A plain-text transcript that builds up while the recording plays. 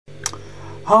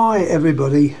Hi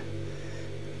everybody,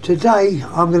 today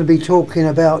I'm going to be talking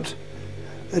about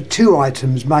two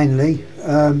items mainly,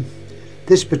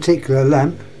 this particular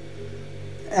lamp,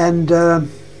 and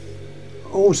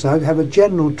also have a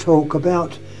general talk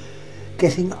about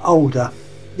getting older.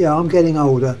 Yeah, I'm getting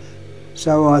older,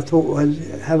 so I thought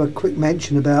I'd have a quick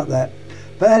mention about that.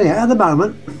 But anyhow, at the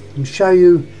moment I'll show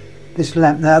you this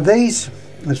lamp. Now these,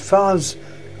 as far as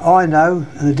I know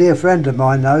and a dear friend of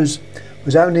mine knows,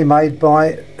 was only made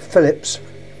by Philips.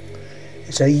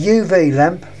 It's a UV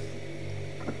lamp,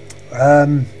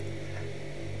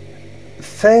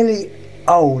 fairly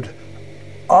old.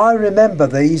 I remember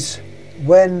these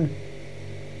when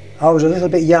I was a little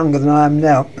bit younger than I am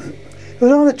now. It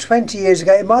was either 20 years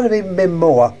ago, it might have even been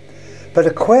more, but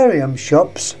aquarium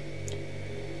shops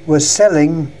were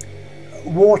selling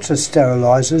water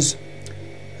sterilisers,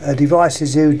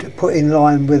 devices you'd put in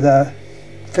line with a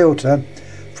filter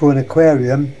for an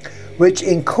aquarium, which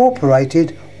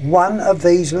incorporated one of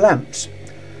these lamps.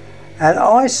 And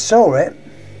I saw it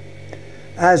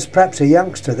as perhaps a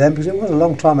youngster then, because it was a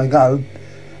long time ago,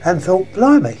 and thought,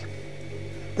 blimey,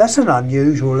 that's an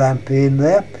unusual lamp in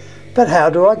there, but how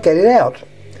do I get it out?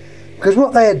 Because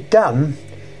what they had done,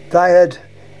 they had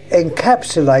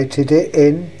encapsulated it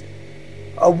in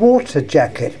a water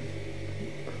jacket.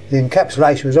 The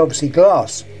encapsulation was obviously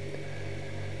glass,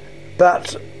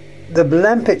 but the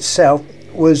lamp itself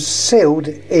was sealed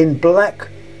in black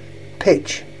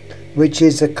pitch, which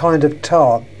is a kind of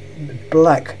tar,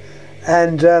 black,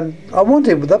 and I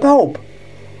wanted the bulb.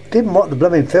 Didn't want the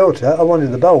blooming filter, I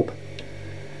wanted the bulb.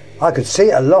 I could see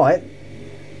a light,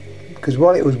 because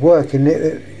while it was working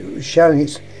it was showing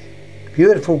its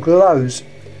beautiful glows.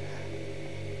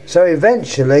 So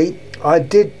eventually I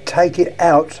did take it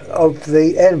out of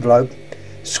the envelope,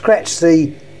 scratched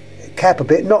the cap a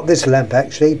bit, not this lamp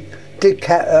actually,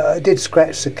 did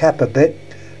scratch the cap a bit.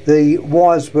 The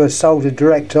wires were soldered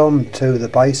direct onto the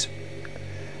base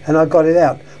and I got it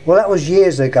out. Well, that was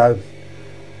years ago.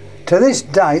 To this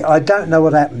day I don't know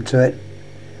what happened to it.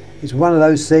 It's one of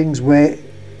those things where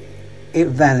it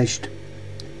vanished.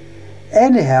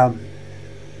 Anyhow,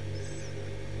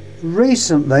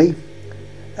 recently,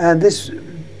 and this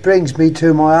brings me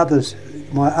to my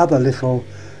other little,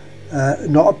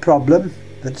 not a problem,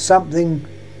 but something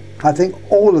I think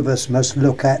all of us must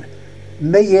look at,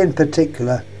 me in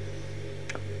particular.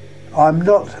 I'm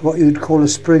not what you'd call a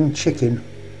spring chicken.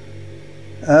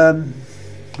 I'm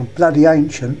bloody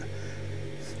ancient.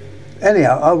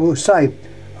 Anyhow, I will say,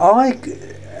 I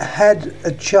had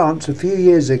a chance a few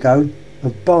years ago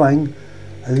of buying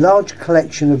a large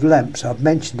collection of lamps. I've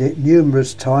mentioned it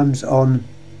numerous times on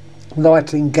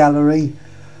Lighting Gallery,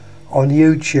 on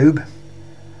YouTube,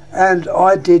 and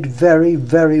I did very,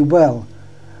 very well.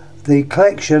 The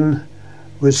collection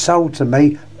was sold to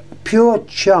me pure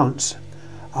chance.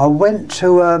 I went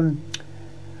to an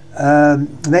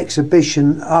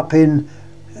exhibition up in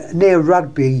near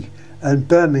Rugby and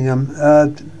Birmingham.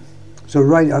 So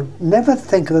radio, I never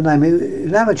think of the name.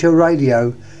 An amateur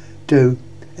radio do.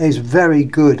 It's very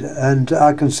good, and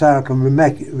I can say I can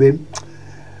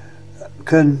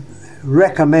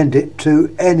recommend it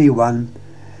to anyone.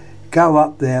 Go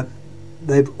up there.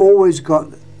 They've always got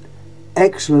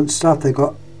excellent stuff. They've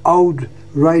got old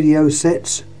radio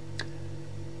sets,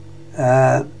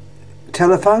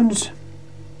 telephones,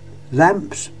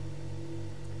 lamps,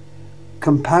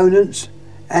 components,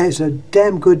 and it's a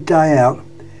damn good day out.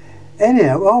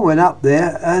 Anyhow, I went up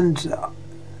there and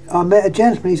I met a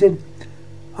gentleman. He said,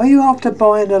 "Are you after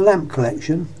buying a lamp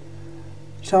collection?"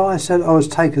 So I said, I was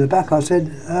taken aback. I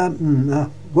said,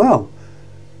 well,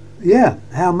 yeah,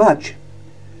 how much?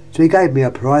 So he gave me a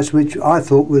price which I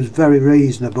thought was very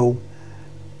reasonable.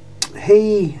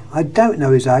 I don't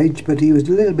know his age, but he was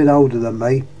a little bit older than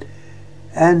me,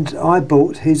 and I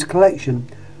bought his collection.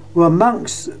 Well,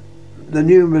 amongst the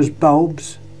numerous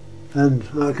bulbs, and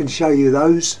I can show you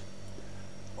those,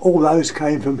 all those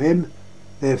came from him.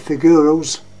 They're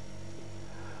figurals.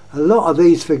 A lot of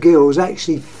these figurals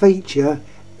actually feature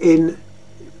in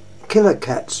Killer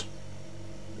Cats,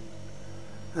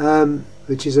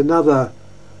 which is another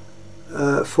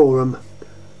forum.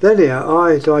 Then anyhow,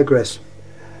 I digress.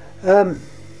 We'll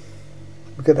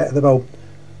get back to the bulb.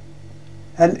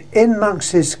 And in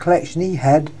amongst his collection he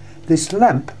had this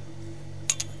lamp.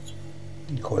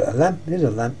 You call it a lamp? It is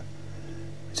a lamp.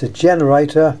 It's a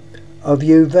generator of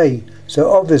UV.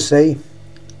 So obviously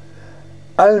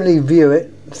only view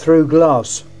it through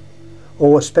glass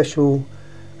or special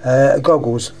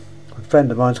goggles. A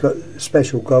friend of mine's got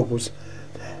special goggles.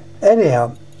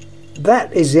 Anyhow,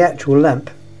 that is the actual lamp.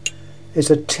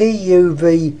 It's a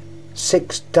TUV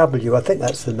 6W, I think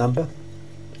that's the number.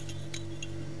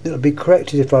 it'll be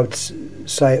corrected if I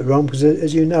say it wrong, because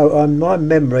as you know, my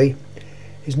memory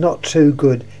is not too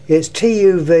good. It's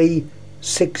TUV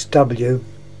 6W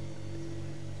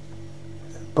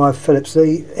by Philips.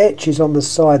 The etch is on the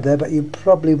side there, but you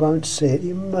probably won't see it.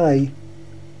 You may.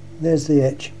 There's the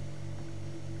etch,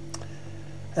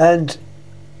 and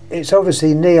it's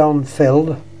obviously neon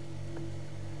filled,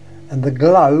 and the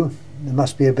glow, there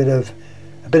must be a bit of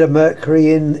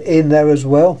mercury in there as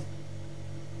well,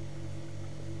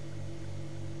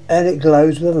 and it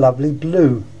glows with a lovely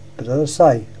blue. But as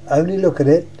I say, only look at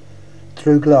it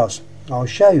through glass. I'll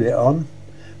show you it on,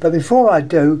 but before I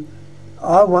do,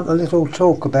 I want a little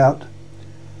talk about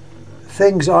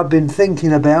things I've been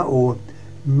thinking about or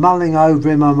mulling over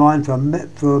in my mind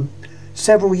for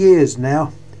several years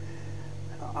now.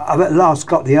 I've at last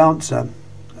got the answer.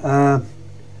 As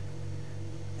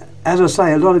I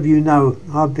say, a lot of you know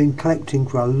I've been collecting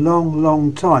for a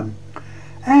long time,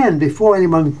 and before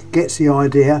anyone gets the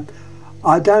idea,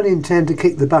 I don't intend to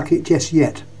kick the bucket just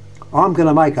yet. I'm going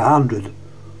to make 100.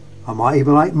 I might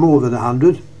even make more than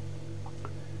 100.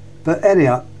 But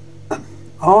anyhow,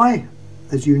 I,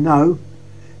 as you know,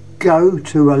 go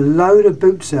to a load of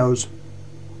boot sales,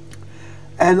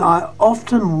 and I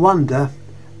often wonder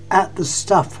at the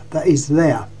stuff that is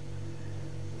there.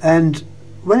 And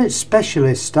when it's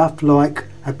specialist stuff like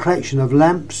a collection of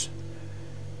lamps,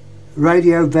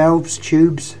 radio valves,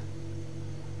 tubes,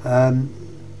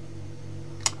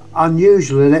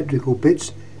 unusual electrical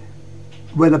bits,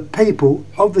 where the people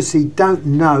obviously don't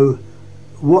know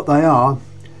what they are,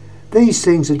 these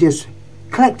things are just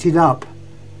collected up,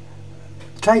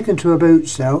 taken to a boot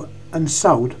sale and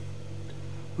sold.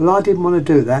 Well, I didn't want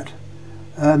to do that.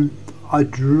 I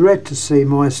dread to see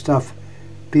my stuff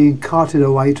being carted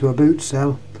away to a boot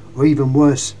sale, or even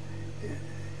worse,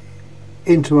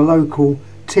 into a local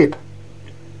tip.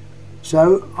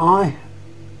 So I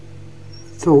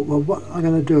thought, well, what am I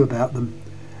going to do about them?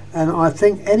 And I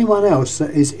think anyone else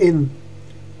that is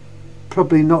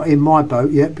probably not in my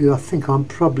boat yet, because I think I'm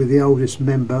probably the oldest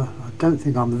member. I don't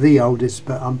think I'm the oldest,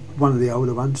 but I'm one of the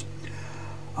older ones.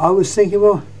 I was thinking,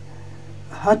 well,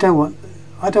 I don't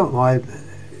want my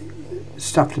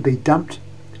stuff to be dumped.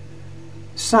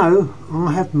 So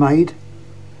I have made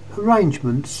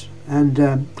arrangements, and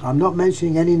I'm not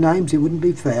mentioning any names, it wouldn't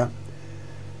be fair,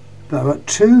 but I've got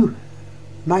two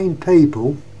main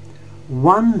people.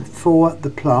 One for the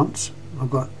plants. I've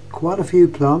got quite a few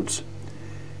plants,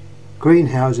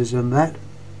 greenhouses and that,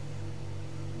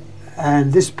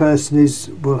 and this person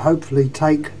will hopefully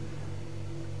take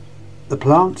the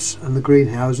plants and the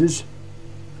greenhouses,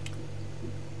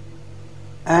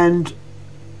 and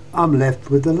I'm left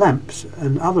with the lamps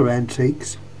and other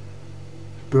antiques,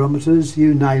 barometers,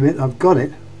 you name it, I've got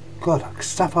it. God,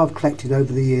 stuff I've collected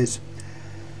over the years.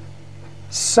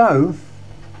 So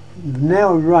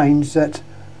now arranged that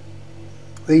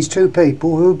these two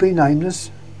people, who will be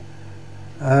nameless,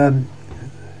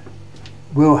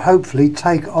 will hopefully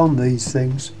take on these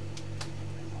things.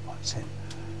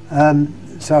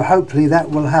 So hopefully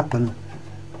that will happen.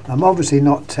 I'm obviously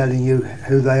not telling you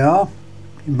who they are.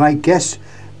 You may guess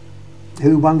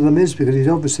who one of them is, because he's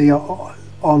obviously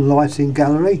on Lighting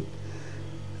Gallery,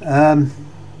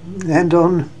 and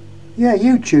on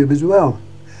YouTube as well.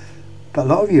 But a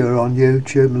lot of you are on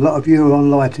YouTube, and a lot of you are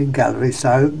on Lighting Gallery,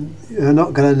 so you're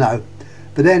not going to know.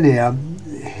 But anyhow,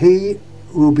 he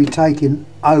will be taking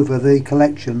over the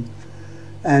collection,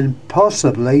 and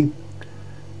possibly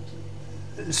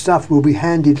stuff will be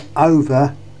handed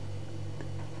over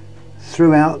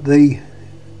throughout the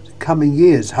coming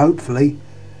years, hopefully,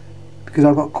 because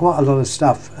I've got quite a lot of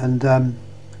stuff, and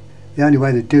the only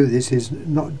way to do this is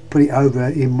not put it over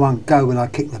in one go when I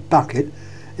kick the bucket.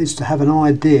 It's to have an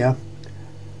idea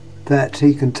that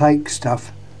he can take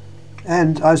stuff,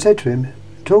 and I said to him,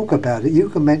 talk about it, you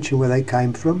can mention where they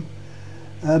came from.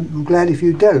 I'm glad if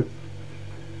you do,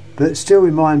 but still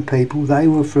remind people they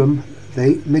were from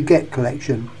the Miget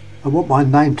collection. I want my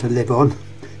name to live on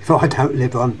if I don't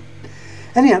live on.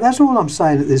 Anyhow, that's all I'm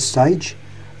saying at this stage,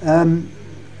 and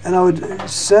I would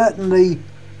certainly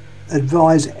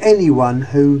advise anyone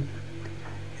who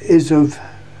is of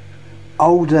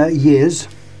older years,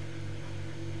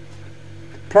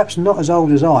 perhaps not as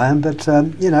old as I am, but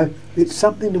you know, it's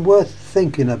something worth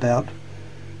thinking about.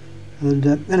 And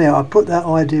anyhow, I put that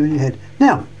idea in your head.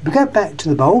 Now, if we go back to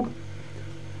the bulb,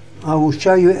 I will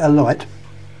show you it alight.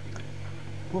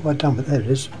 What have I done with it? There it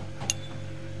is.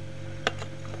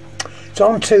 It's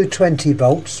on 220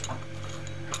 volts.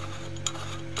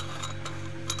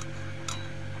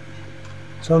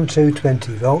 It's on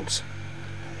 220 volts.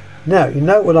 Now, you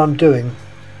know what I'm doing.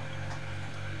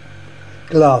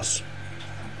 Glass.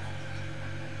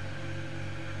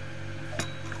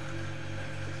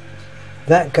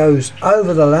 that goes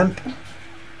over the lamp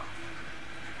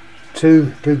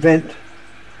to prevent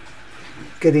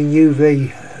getting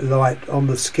UV light on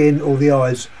the skin or the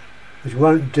eyes, which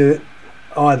won't do it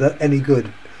either any good.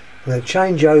 I'm going to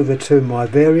change over to my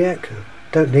variac.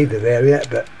 Don't need the variac,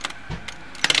 but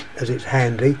as it's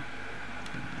handy.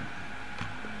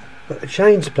 But the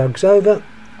change plugs over.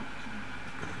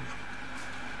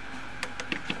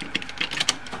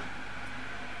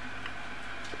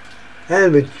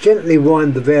 And we gently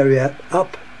wind the variac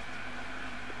up.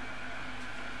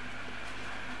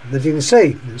 And as you can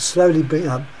see, it's slowly bring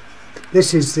up.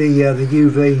 This is the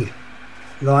UV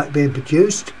light being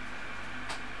produced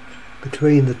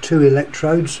between the two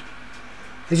electrodes.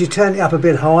 As you turn it up a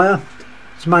bit higher,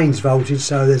 it's mains voltage,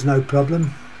 so there's no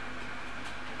problem.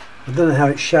 I don't know how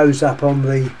it shows up on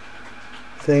the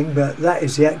thing, but that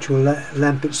is the actual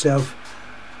lamp itself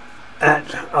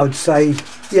at, I would say,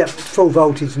 yeah, full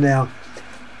voltage now.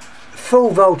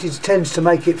 Full voltage tends to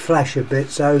make it flash a bit,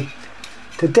 so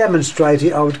to demonstrate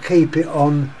it I would keep it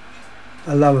on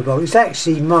a lower voltage. It's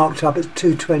actually marked up at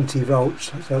 220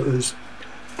 volts, so it was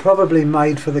probably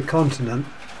made for the continent.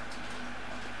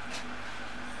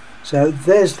 So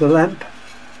there's the lamp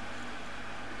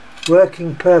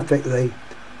working perfectly.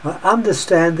 I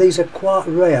understand these are quite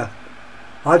rare.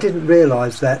 I didn't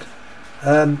realise that.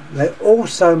 They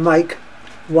also make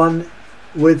one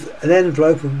with an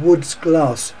envelope of Wood's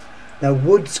glass. Now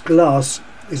Wood's glass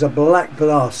is a black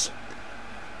glass,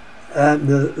 and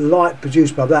the light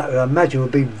produced by that I imagine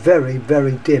would be very,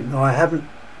 very dim. I haven't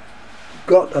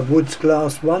got a Wood's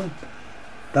glass one,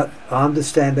 but I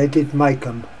understand they did make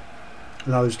them,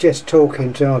 and I was just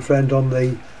talking to my friend on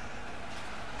the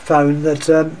phone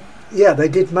that yeah, they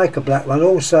did make a black one.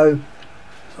 Also,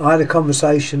 I had a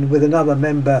conversation with another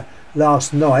member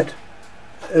last night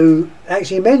who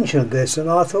actually mentioned this, and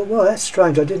I thought, well, that's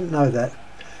strange, I didn't know that.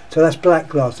 So that's black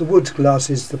glass. The Wood's glass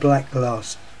is the black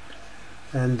glass.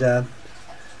 And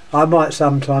I might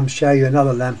sometimes show you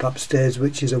another lamp upstairs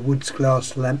which is a Wood's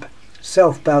glass lamp,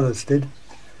 self-ballasted,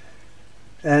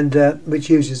 and which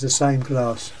uses the same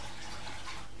glass.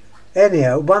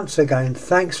 Anyhow, once again,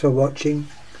 thanks for watching.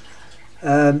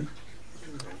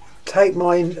 Take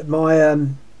my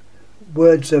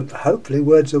words of, hopefully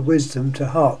words of wisdom to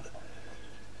heart.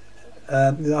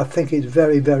 I think it's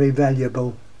very, very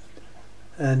valuable,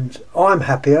 and I'm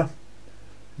happier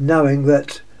knowing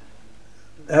that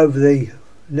over the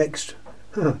next,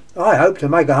 I hope to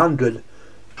make 100,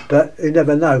 but you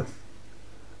never know.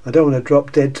 I don't want to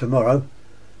drop dead tomorrow.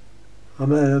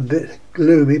 I'm a bit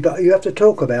gloomy, but you have to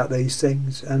talk about these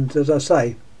things, and as I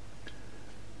say,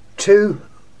 two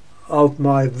of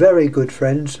my very good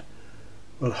friends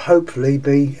will hopefully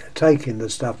be taking the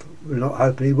stuff. Well, not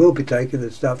hopefully, will be taking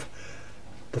the stuff.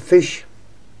 The fish,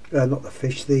 not the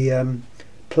fish, the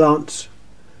plants,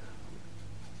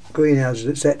 greenhouses,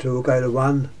 etc. will go to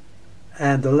one,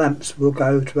 and the lamps will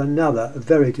go to another, a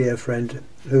very dear friend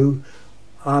who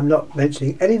I'm not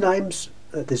mentioning any names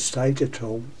at this stage at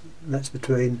all. That's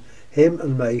between him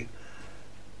and me.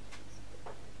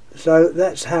 So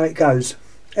that's how it goes.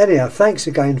 Anyhow, thanks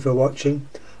again for watching.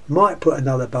 Might put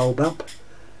another bulb up.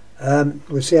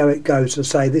 We'll see how it goes. I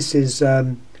say this is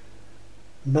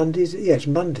Monday. Yeah, it's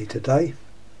Monday today.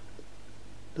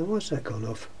 Now why's that gone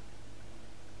off?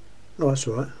 Oh, that's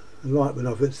right. The light went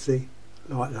off. It's the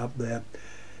light up there.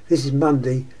 This is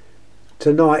Monday.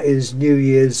 Tonight is New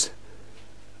Year's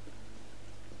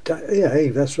Day. Yeah,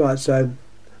 Eve. That's right. So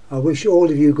I wish all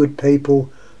of you good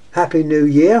people Happy New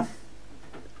Year.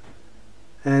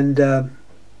 And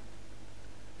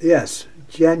yes,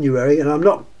 January, and I'm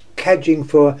not cadging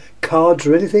for cards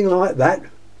or anything like that.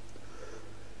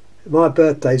 My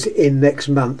birthday's in next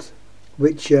month,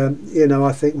 which you know,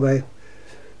 I think we're,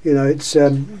 you know, it's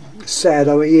sad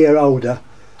I'm a year older,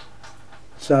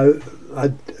 so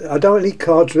I don't need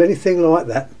cards or anything like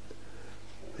that.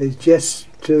 It's just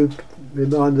to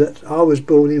remind that I was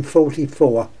born in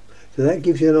 44, so that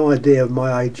gives you an idea of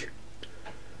my age,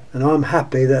 and I'm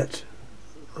happy that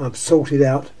I've sorted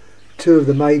out two of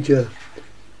the major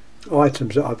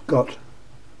items that I've got,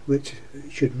 which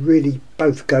should really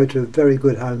both go to very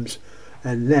good homes,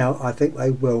 and now I think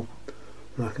they will.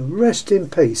 And I can rest in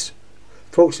peace.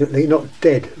 Fortunately not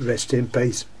dead, rest in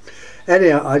peace.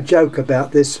 Anyhow, I joke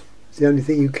about this, it's the only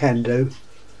thing you can do.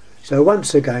 So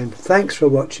once again, thanks for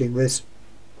watching this.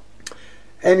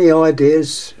 Any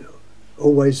ideas,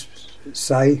 always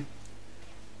say.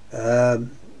 So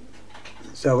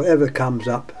whatever comes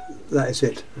up, that is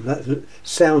it. And that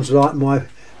sounds like my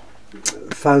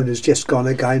phone has just gone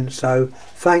again. So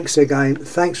thanks again,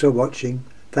 thanks for watching,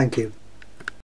 thank you.